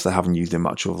be honest, I haven't used it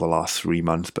much over the last 3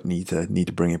 months, but need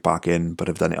to bring it back in, but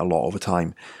I've done it a lot over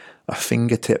time, are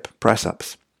fingertip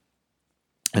press-ups.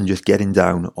 And just getting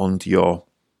down onto your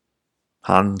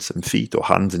hands and feet, or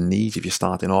hands and knees if you're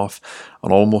starting off,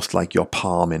 and almost like you're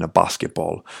palming a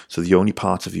basketball. So the only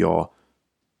parts of your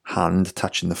hand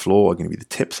touching the floor are going to be the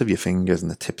tips of your fingers and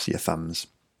the tips of your thumbs.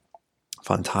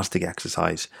 Fantastic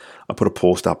exercise. I put a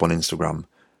post up on Instagram,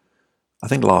 I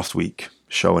think last week,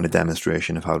 showing a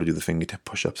demonstration of how to do the fingertip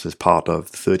push-ups as part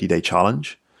of the 30-day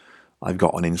challenge I've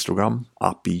got on Instagram,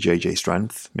 at BJJ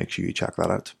Strength. Make sure you check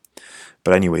that out.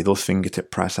 But anyway, those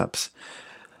fingertip press-ups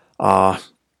are,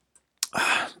 do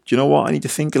you know what? I need to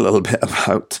think a little bit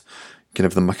about kind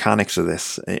of the mechanics of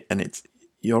this. And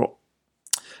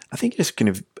I think it's kind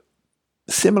of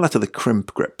similar to the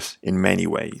crimp grips in many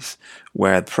ways,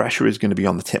 where the pressure is going to be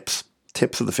on the tips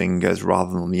tips of the fingers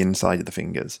rather than on the inside of the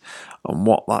fingers. And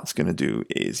what that's going to do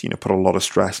is, put a lot of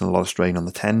stress and a lot of strain on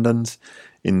the tendons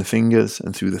in the fingers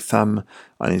and through the thumb,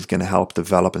 and is going to help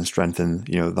develop and strengthen,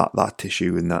 that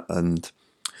tissue and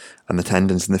the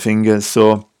tendons in the fingers.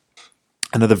 So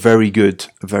another very good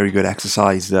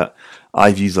exercise that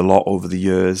I've used a lot over the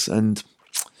years, and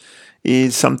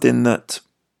is something that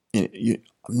I'm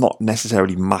not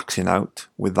necessarily maxing out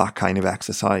with that kind of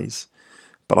exercise,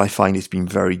 but I find it's been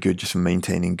very good just for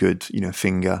maintaining good,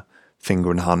 finger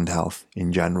and hand health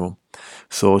in general.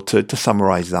 So to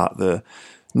summarize that, the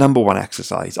number one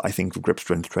exercise I think for grip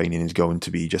strength training is going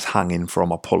to be just hanging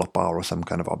from a pull-up bar or some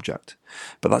kind of object.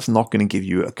 But that's not going to give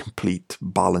you a complete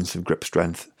balance of grip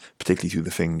strength, particularly through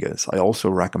the fingers. I also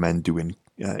recommend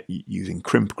using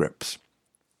crimp grips.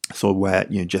 So where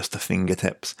just the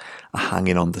fingertips are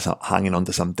hanging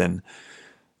onto something,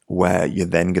 where you're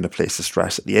then going to place the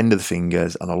stress at the end of the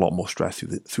fingers and a lot more stress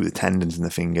through the tendons in the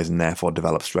fingers, and therefore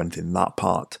develop strength in that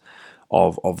part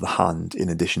of the hand, in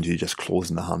addition to just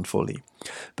closing the hand fully.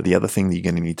 But the other thing that you're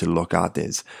going to need to look at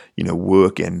is,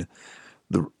 working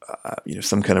the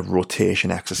some kind of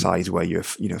rotation exercise where you're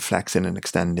flexing and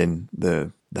extending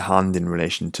the hand in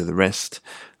relation to the wrist,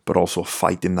 but also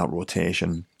fighting that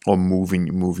rotation or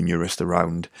moving your wrist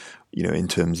around, in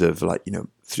terms of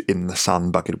in the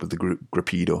sand bucket with the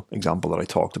Grippido example that I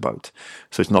talked about.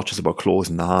 So it's not just about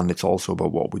closing the hand, it's also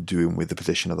about what we're doing with the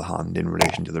position of the hand in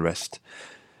relation to the wrist.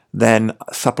 Then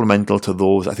supplemental to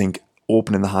those, I think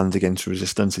opening the hands against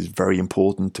resistance is very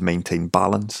important to maintain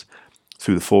balance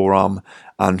through the forearm,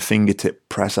 and fingertip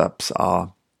press-ups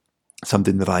are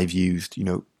something that I've used,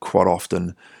 quite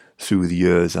often through the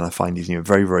years, and I find these,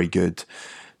 very, very good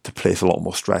to place a lot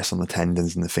more stress on the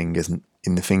tendons in the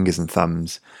fingers and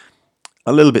thumbs.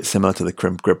 A little bit similar to the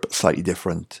crimp grip, but slightly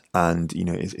different, and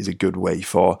is a good way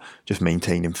for just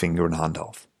maintaining finger and hand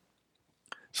health.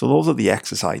 So those are the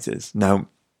exercises. Now,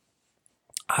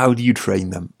 how do you train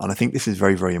them? And I think this is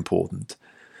very, very important.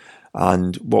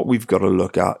 And what we've got to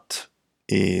look at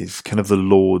is kind of the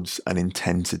loads and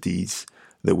intensities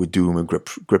that we're doing with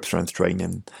grip strength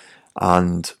training.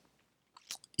 And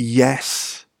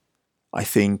yes, I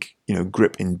think,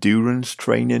 grip endurance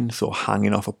training, so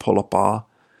hanging off a pull-up bar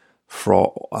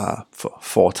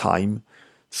for time,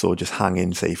 so just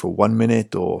hanging, say, for 1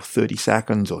 minute or 30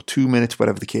 seconds or 2 minutes,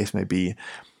 whatever the case may be.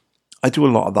 I do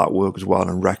a lot of that work as well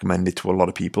and recommend it to a lot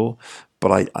of people,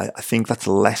 but I think that's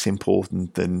less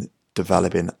important than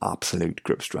developing absolute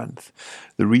grip strength.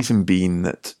 The reason being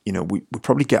that, we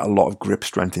probably get a lot of grip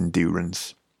strength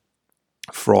endurance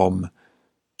from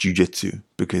jiu-jitsu,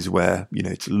 because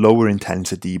it's lower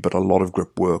intensity but a lot of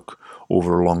grip work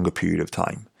over a longer period of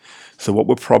time. So what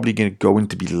we're probably going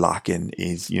to be lacking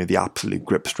is, the absolute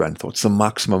grip strength. What's the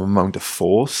maximum amount of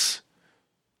force?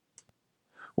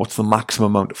 What's the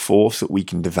maximum amount of force that we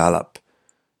can develop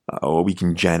or we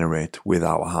can generate with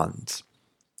our hands?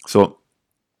 So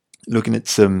looking at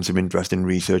some interesting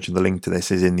research, and the link to this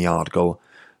is in the article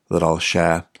that I'll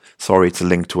share. Sorry, it's a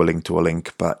link to a link to a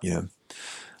link, but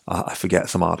I forget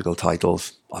some article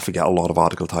titles. I forget a lot of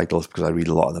article titles because I read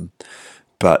a lot of them.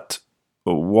 But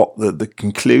what the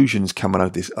conclusions coming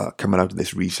out of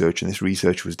this research, and this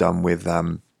research was done with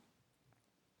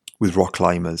rock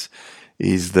climbers,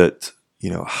 is that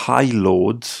high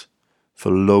loads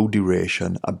for low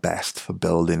duration are best for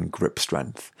building grip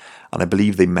strength. And I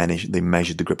believe they measured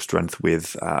the grip strength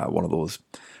with one of those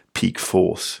peak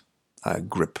force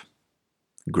grip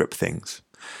things.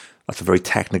 That's a very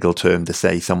technical term to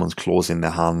say someone's closing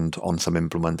their hand on some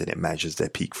implement and it measures their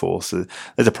peak force. So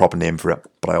there's a proper name for it,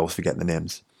 but I always forget the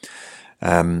names.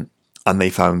 And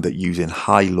they found that using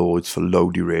high loads for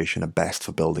low duration are best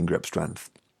for building grip strength.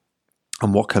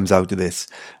 And what comes out of this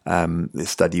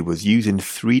study was using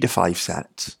 3 to 5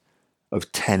 sets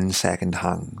of 10-second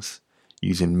hangs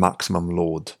using maximum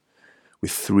load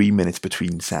with 3 minutes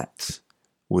between sets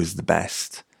was the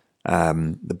best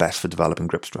for developing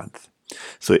grip strength.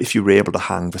 So if you were able to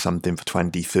hang for something for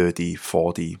 20, 30,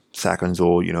 40 seconds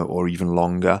or even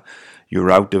longer,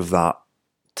 you're out of that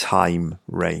time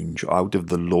range, out of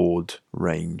the load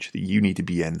range that you need to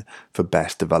be in for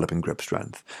best developing grip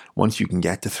strength. Once you can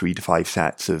get to 3 to 5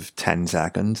 sets of 10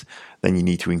 seconds, then you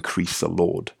need to increase the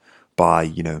load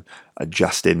by,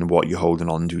 adjusting what you're holding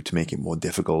on to make it more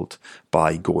difficult,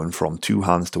 by going from 2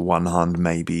 hands to 1 hand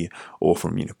maybe, or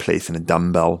from, placing a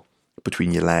dumbbell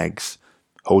between your legs,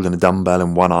 holding a dumbbell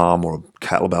in one arm or a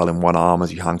kettlebell in one arm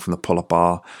as you hang from the pull-up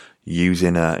bar,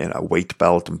 using a weight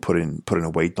belt and putting a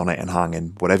weight on it and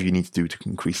hanging, whatever you need to do to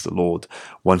increase the load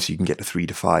once you can get to 3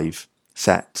 to 5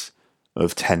 sets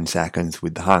of 10 seconds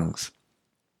with the hangs.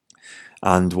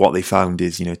 And what they found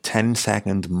is,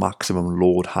 10-second maximum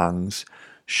load hangs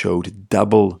showed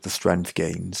double the strength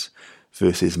gains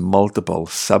versus multiple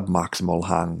sub-maximal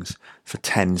hangs for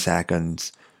 10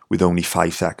 seconds with only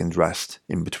 5 seconds rest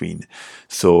in between.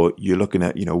 So you're looking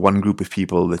at, one group of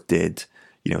people that did,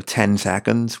 10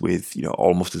 seconds with,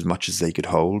 almost as much as they could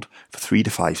hold for 3 to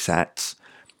 5 sets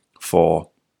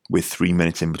with 3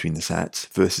 minutes in between the sets,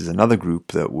 versus another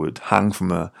group that would hang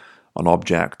from an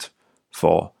object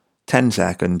for 10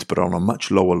 seconds, but on a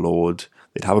much lower load.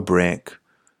 They'd have a break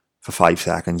for 5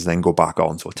 seconds, then go back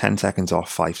on. So 10 seconds off,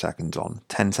 5 seconds on,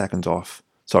 10 seconds off.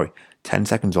 10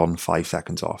 seconds on, 5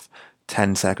 seconds off,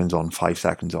 10 seconds on, 5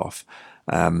 seconds off.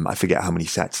 I forget how many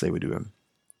sets they were doing.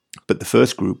 But the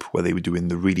first group, where they were doing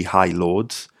the really high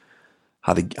loads,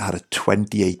 had a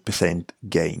 28%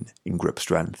 gain in grip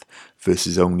strength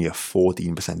versus only a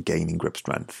 14% gain in grip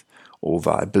strength over,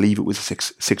 I believe it was a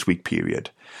six-week period.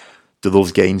 Do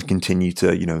those gains continue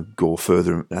to, go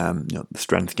further? The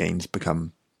strength gains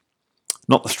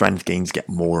not the strength gains get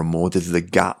more and more. Does the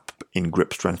gap in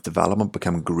grip strength development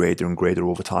become greater and greater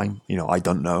over time? I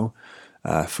don't know.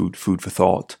 Food for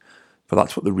thought. But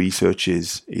that's what the research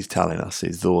is telling us,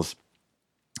 is those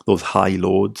high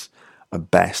loads are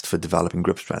best for developing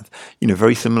grip strength.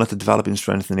 Very similar to developing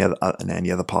strength in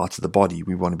any other parts of the body.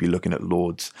 We want to be looking at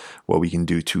loads where we can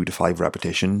do 2 to 5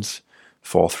 repetitions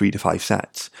for 3 to 5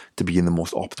 sets to be in the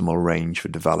most optimal range for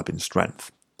developing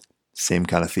strength. Same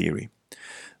kind of theory.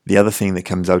 The other thing that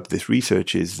comes out of this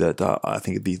research is that I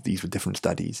think these were different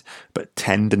studies, but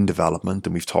tendon development,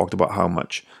 and we've talked about how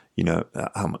much,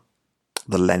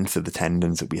 the length of the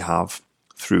tendons that we have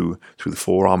through the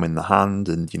forearm in the hand,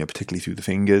 and particularly through the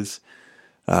fingers,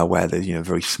 where there's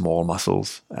very small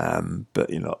muscles, but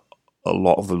a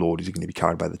lot of the load is going to be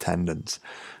carried by the tendons.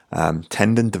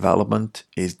 Tendon development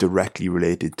is directly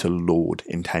related to load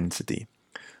intensity.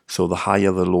 So the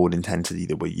higher the load intensity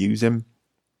that we're using,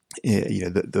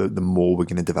 the more we're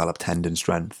going to develop tendon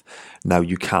strength. Now,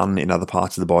 you can, in other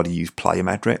parts of the body, use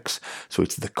plyometrics. So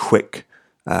it's the quick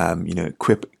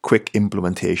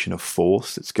implementation of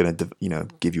force that's going to,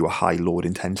 give you a high load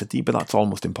intensity, but that's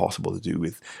almost impossible to do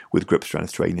with grip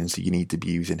strength training. So you need to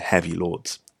be using heavy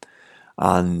loads.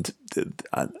 And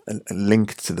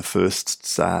linked to the first,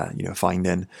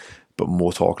 finding, but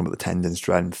more talking about the tendon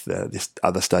strength, this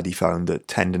other study found that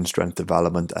tendon strength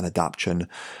development and adaptation,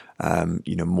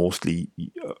 mostly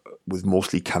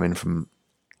coming from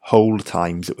hold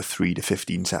times that were 3 to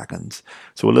 15 seconds.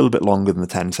 So a little bit longer than the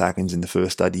 10 seconds in the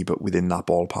first study, but within that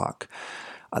ballpark.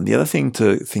 And the other thing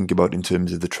to think about in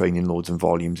terms of the training loads and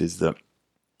volumes is that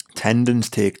tendons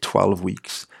take 12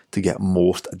 weeks to get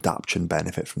most adaptation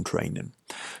benefit from training.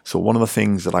 So one of the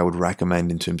things that I would recommend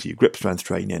in terms of your grip strength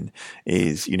training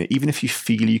is, even if you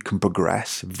feel you can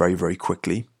progress very, very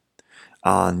quickly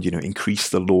and, increase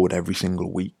the load every single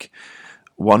week,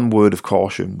 one word of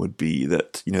caution would be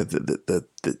that,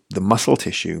 the muscle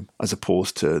tissue, as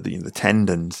opposed to the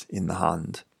tendons in the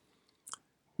hand,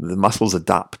 the muscles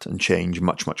adapt and change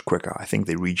much, much quicker. I think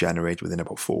they regenerate within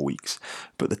about 4 weeks.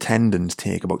 But the tendons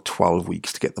take about 12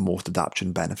 weeks to get the most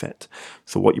adaptation benefit.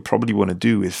 So what you probably want to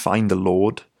do is find a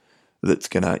load that's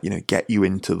going to, get you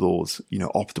into those,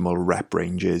 optimal rep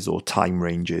ranges or time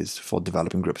ranges for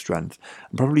developing grip strength.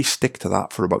 And probably stick to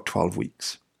that for about 12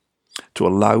 weeks to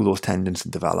allow those tendons to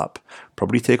develop.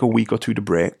 Probably take a week or two to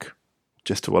break,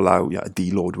 just to allow a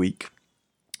deload week,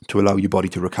 to allow your body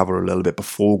to recover a little bit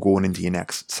before going into your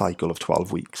next cycle of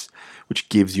 12 weeks, which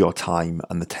gives your time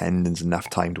and the tendons enough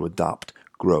time to adapt,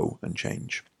 grow, and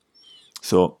change.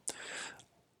 So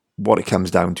what it comes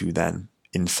down to then,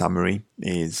 in summary,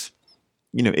 is,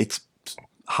 it's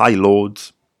high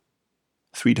loads,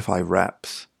 3 to 5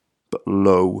 reps, but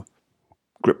low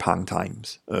grip hang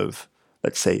times of,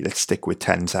 let's stick with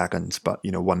 10 seconds, but,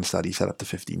 one study set up to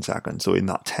 15 seconds. So in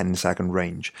that 10-second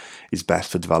range is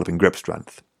best for developing grip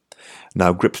strength.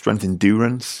 Now, grip strength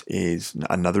endurance is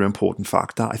another important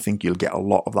factor. I think you'll get a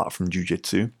lot of that from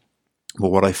jiu-jitsu. But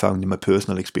what I found in my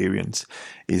personal experience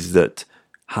is that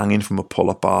hanging from a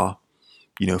pull-up bar,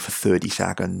 for 30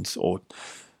 seconds or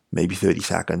maybe 30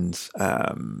 seconds,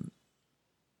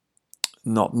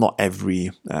 not every,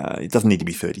 it doesn't need to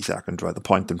be 30 seconds, right? The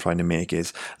point I'm trying to make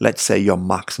is, let's say your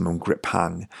maximum grip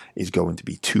hang is going to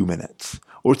be 2 minutes,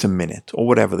 or it's a minute, or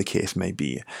whatever the case may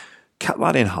be. Cut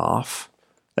that in half.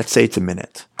 Let's say it's a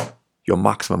minute. Your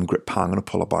maximum grip hang on a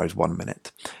pull-up bar is 1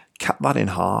 minute. Cut that in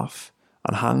half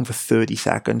and hang for 30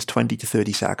 seconds, 20 to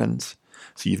 30 seconds.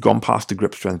 So you've gone past the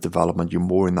grip strength development. You're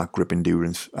more in that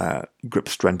grip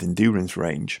strength endurance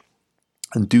range.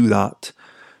 And do that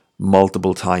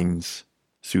multiple times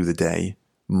through the day,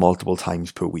 multiple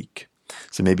times per week.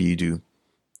 So maybe you do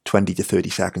 20 to 30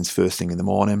 seconds first thing in the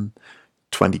morning,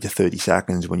 20 to 30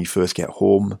 seconds when you first get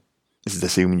home. This is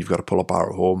assuming you've got a pull-up bar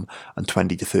at home, and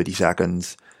 20 to 30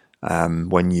 seconds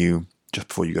just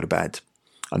before you go to bed.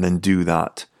 And then do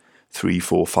that 3,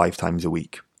 4, 5 times a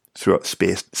week,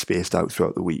 spaced out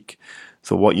throughout the week.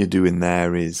 So what you're doing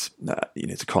there is,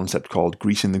 it's a concept called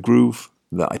greasing the groove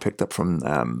that I picked up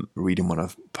from reading one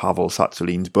of Pavel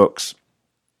Tsatsouline's books.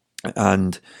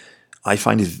 And I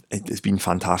find it's been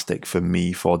fantastic for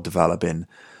me for developing.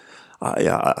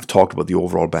 I've talked about the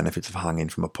overall benefits of hanging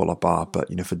from a pull-up bar,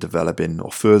 but for developing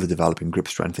or further developing grip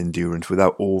strength endurance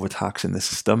without overtaxing the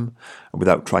system and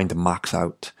without trying to max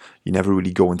out. You never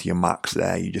really go into your max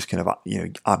there. You just kind of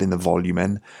adding the volume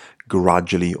in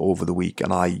gradually over the week.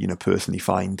 And I personally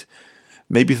find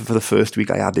maybe for the first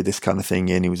week I added this kind of thing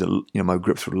in. It was my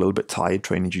grips were a little bit tired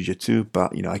training jiu-jitsu,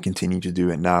 but I continue to do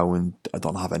it now, and I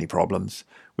don't have any problems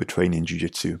with training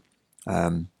jiu-jitsu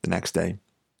the next day.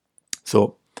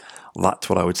 So that's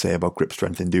what I would say about grip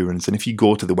strength endurance. And if you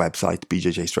go to the website,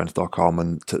 bjjstrength.com,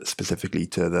 and specifically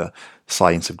to the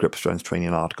Science of Grip Strength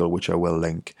training article, which I will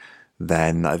link,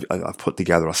 then I've put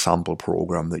together a sample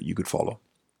program that you could follow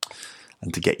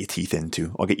and to get your teeth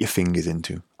into, or get your fingers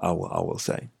into, I will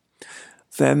say.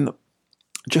 Then,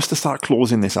 just to start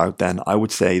closing this out then, I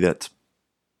would say that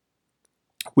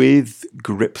with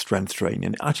grip strength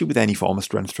training, actually with any form of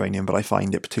strength training, but I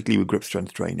find it particularly with grip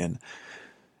strength training,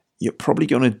 you're probably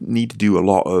going to need to do a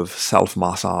lot of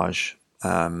self-massage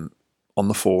on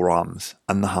the forearms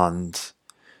and the hands,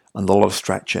 and a lot of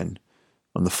stretching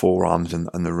on the forearms and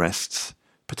the wrists,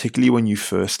 particularly when you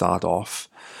first start off,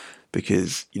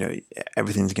 because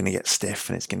everything's going to get stiff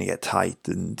and it's going to get tight,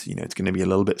 and it's going to be a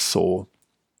little bit sore.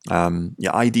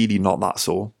 Ideally not that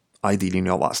sore, ideally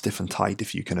not that stiff and tight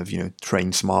if you kind of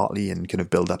train smartly and kind of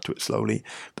build up to it slowly.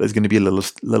 But there's going to be a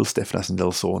little stiffness and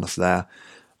little soreness there,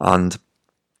 and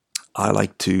I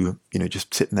like to,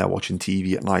 just sitting there watching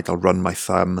TV at night, I'll run my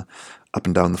thumb up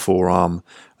and down the forearm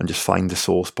and just find the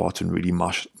sore spot and really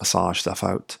massage stuff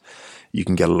out. You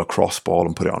can get a lacrosse ball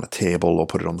and put it on a table or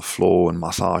put it on the floor and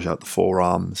massage out the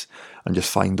forearms and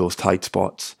just find those tight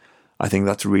spots. I think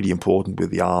that's really important with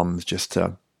the arms, just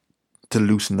to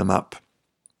loosen them up,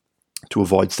 to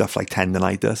avoid stuff like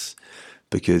tendinitis.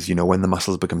 Because, when the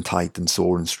muscles become tight and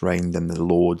sore and strained, then the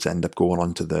loads end up going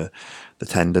onto the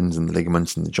tendons and the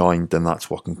ligaments and the joint, and that's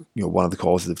what can, one of the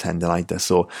causes of tendinitis.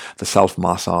 So the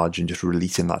self-massage and just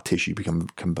releasing that tissue can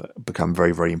become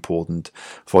very, very important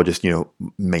for just,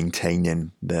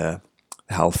 maintaining the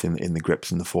health in the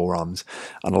grips and the forearms.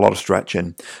 And a lot of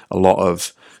stretching, a lot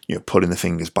of, pulling the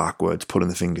fingers backwards, pulling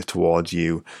the fingers towards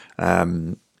you.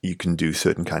 You can do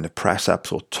certain kind of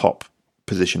press-ups or top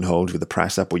position holds with the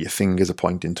press up, or your fingers are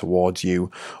pointing towards you,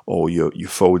 or you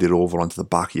fold it over onto the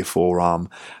back of your forearm.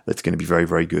 That's going to be very,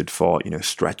 very good for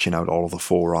stretching out all of the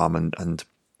forearm and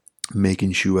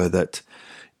making sure that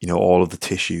all of the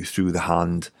tissue through the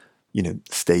hand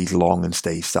stays long and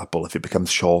stays supple. If it becomes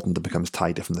shortened, it becomes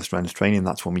tighter from the strength training,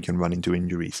 that's when we can run into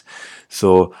injuries.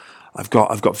 So I've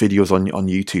got videos on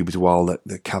YouTube as well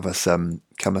that cover some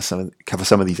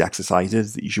of these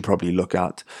exercises that you should probably look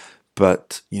at.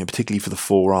 But particularly for the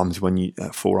forearms,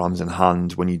 forearms and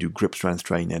hands, when you do grip strength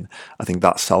training, I think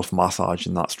that self-massage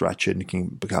and that stretching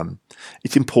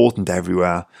it's important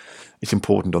everywhere. It's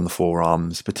important on the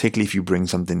forearms, particularly if you bring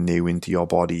something new into your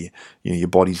body. Your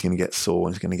body's going to get sore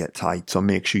and it's going to get tight. So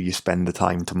make sure you spend the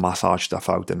time to massage stuff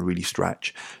out and really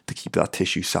stretch, to keep that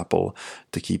tissue supple,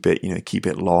 to keep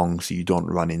it long, so you don't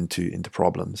run into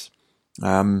problems.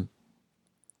 And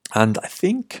I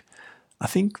think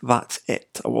that's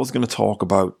it. I was going to talk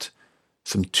about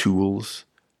some tools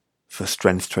for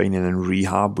strength training and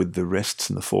rehab with the wrists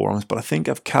and the forearms, but I think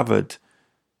I've covered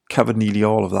nearly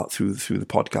all of that through the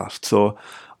podcast. So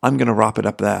I'm going to wrap it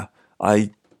up there. I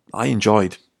enjoy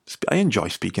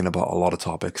speaking about a lot of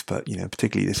topics, but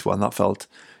particularly this one, that felt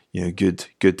good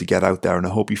to get out there, and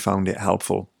I hope you found it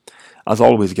helpful. As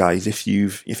always, guys, if you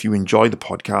enjoy the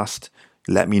podcast,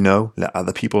 let me know, let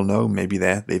other people know. Maybe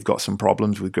they've got some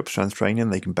problems with grip strength training.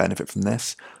 They can benefit from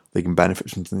this. They can benefit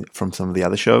from some of the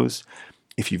other shows.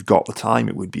 If you've got the time,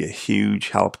 it would be a huge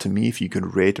help to me if you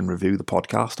could rate and review the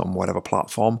podcast on whatever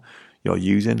platform you're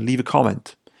using. Leave a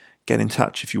comment. Get in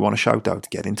touch if you want a shout out.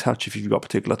 Get in touch if you've got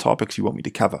particular topics you want me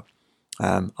to cover,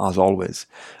 as always.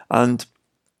 And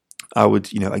I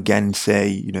would, again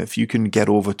say, if you can get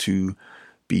over to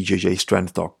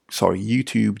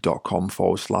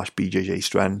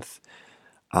youtube.com/bjjstrength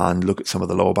and look at some of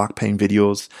the lower back pain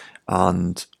videos,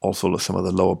 and also look at some of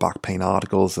the lower back pain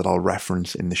articles that I'll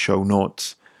reference in the show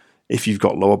notes. If you've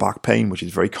got lower back pain, which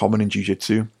is very common in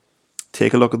jiu-jitsu,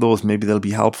 take a look at those. Maybe they'll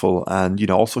be helpful. And,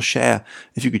 also share,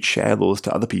 if you could share those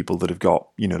to other people that have got,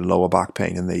 lower back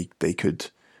pain and they could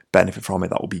benefit from it,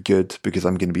 that would be good, because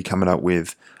I'm going to be coming out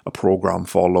with a program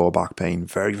for lower back pain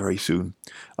very, very soon.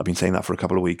 I've been saying that for a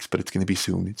couple of weeks, but it's going to be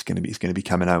soon. It's going to be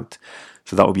coming out.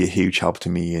 So that would be a huge help to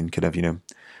me in kind of,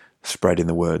 spreading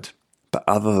the word. But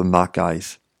other than that,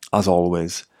 guys, as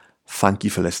always, thank you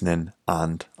for listening,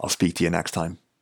 and I'll speak to you next time.